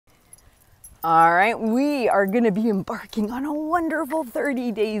All right, we are going to be embarking on a wonderful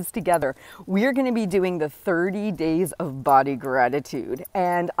 30 days together. We are going to be doing the 30 days of body gratitude.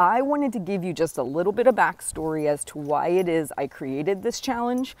 And I wanted to give you just a little bit of backstory as to why it is I created this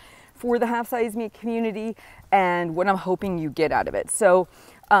challenge for the Half Size Me community and what I'm hoping you get out of it. So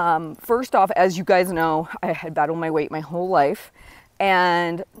first off, as you guys know, I had battled my weight my whole life.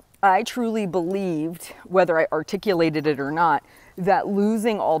 And I truly believed, whether I articulated it or not, that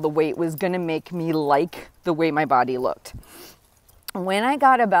losing all the weight was going to make me like the way my body looked. When I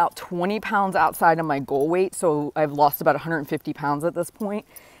got about 20 pounds outside of my goal weight, so I've lost about 150 pounds at this point,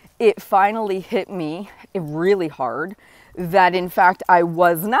 it finally hit me really hard that in fact I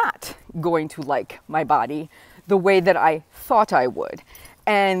was not going to like my body the way that I thought I would.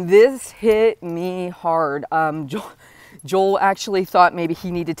 And this hit me hard. Joel actually thought maybe he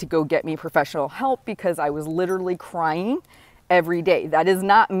needed to go get me professional help because I was literally crying every day. That is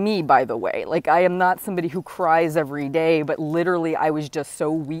not me, by the way. Like, I am not somebody who cries every day, but literally I was just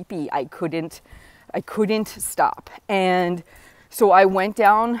so weepy. I couldn't stop. And so I went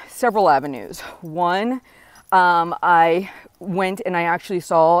down several avenues. One, I went and I actually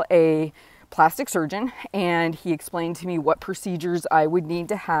saw a plastic surgeon, and he explained to me what procedures I would need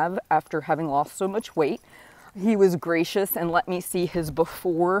to have after having lost so much weight. He was gracious and let me see his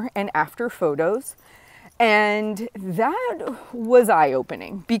before and after photos. And that was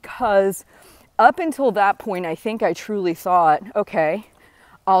eye-opening because up until that point, I think I truly thought, okay,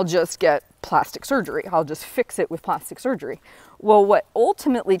 I'll just get plastic surgery. I'll just fix it with plastic surgery. Well, what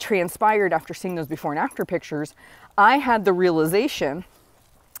ultimately transpired after seeing those before and after pictures, I had the realization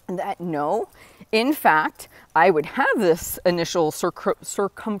that no, in fact, I would have this initial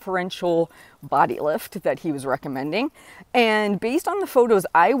circumferential body lift that he was recommending. And based on the photos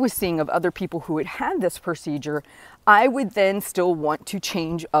I was seeing of other people who had had this procedure, I would then still want to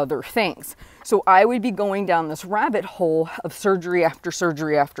change other things. So I would be going down this rabbit hole of surgery after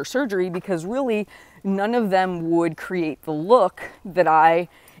surgery after surgery because really none of them would create the look that I,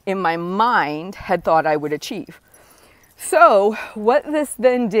 in my mind, had thought I would achieve. So what this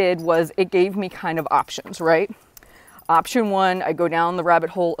then did was it gave me kind of options, right? Option one, I go down the rabbit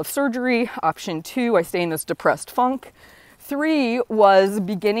hole of surgery. Option two, I stay in this depressed funk. Three was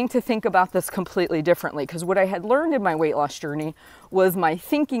beginning to think about this completely differently because what I had learned in my weight loss journey was my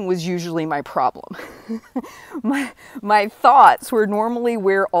thinking was usually my problem. my thoughts were normally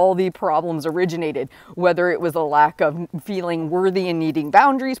where all the problems originated, whether it was a lack of feeling worthy and needing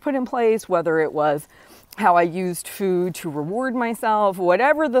boundaries put in place, whether it was how I used food to reward myself,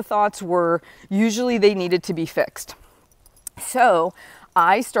 whatever the thoughts were, usually they needed to be fixed. So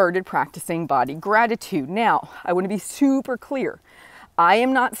I started practicing body gratitude. Now, I want to be super clear. I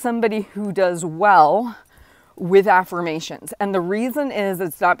am not somebody who does well with affirmations. And the reason is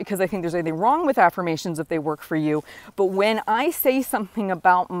it's not because I think there's anything wrong with affirmations if they work for you, but when I say something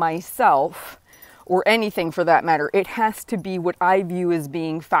about myself, or anything for that matter, it has to be what I view as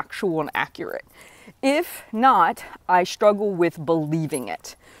being factual and accurate. If not, I struggle with believing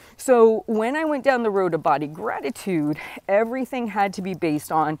it. So when I went down the road of body gratitude, everything had to be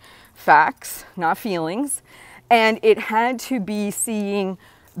based on facts, not feelings. And it had to be seeing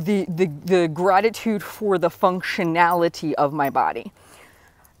the gratitude for the functionality of my body.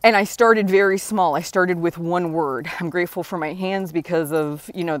 And I started very small. I started with one word. I'm grateful for my hands because of,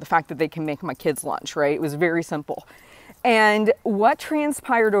 the fact that they can make my kids lunch, right? It was very simple. And what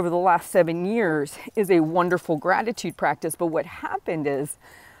transpired over the last 7 years is a wonderful gratitude practice. But what happened is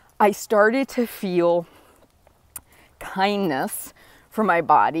I started to feel kindness for my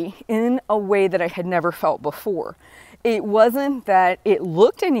body in a way that I had never felt before. It wasn't that it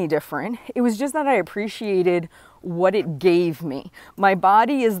looked any different. It was just that I appreciated what it gave me. My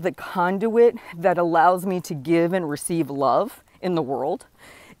body is the conduit that allows me to give and receive love in the world.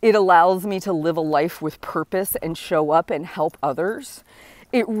 It allows me to live a life with purpose and show up and help others.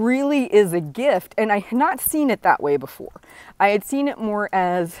 It really is a gift, and I had not seen it that way before. I had seen it more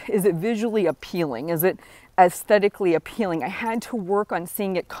as, is it visually appealing? Is it aesthetically appealing? I had to work on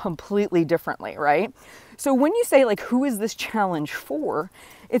seeing it completely differently, right? So when you say, like, who is this challenge for?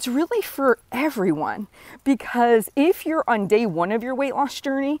 It's really for everyone, because if you're on day one of your weight loss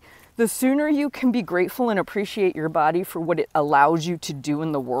journey, the sooner you can be grateful and appreciate your body for what it allows you to do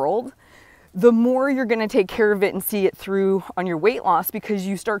in the world, the more you're going to take care of it and see it through on your weight loss because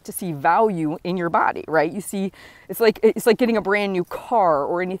you start to see value in your body, right? You see, it's like getting a brand new car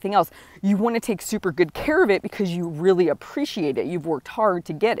or anything else. You want to take super good care of it because you really appreciate it. You've worked hard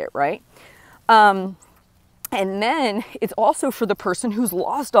to get it, right? And then it's also for the person who's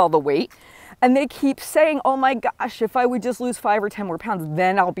lost all the weight and they keep saying, oh my gosh, if I would just lose 5 or 10 more pounds,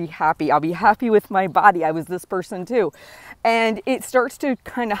 then I'll be happy. I'll be happy with my body. I was this person too. And it starts to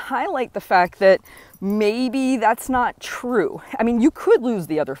kind of highlight the fact that maybe that's not true. I mean, you could lose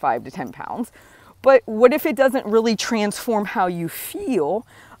the other 5 to 10 pounds, but what if it doesn't really transform how you feel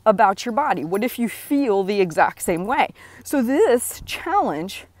about your body? What if you feel the exact same way? So this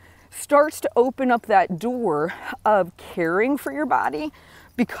challenge starts to open up that door of caring for your body,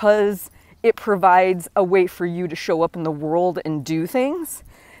 because it provides a way for you to show up in the world and do things.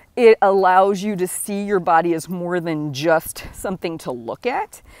 It allows you to see your body as more than just something to look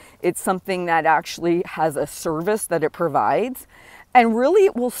at. It's something that actually has a service that it provides. And really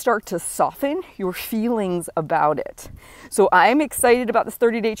it will start to soften your feelings about it. So I'm excited about this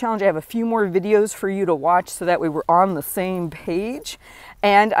 30-day challenge. I have a few more videos for you to watch so that way we're on the same page.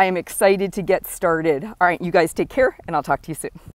 And I am excited to get started. All right, you guys take care and I'll talk to you soon.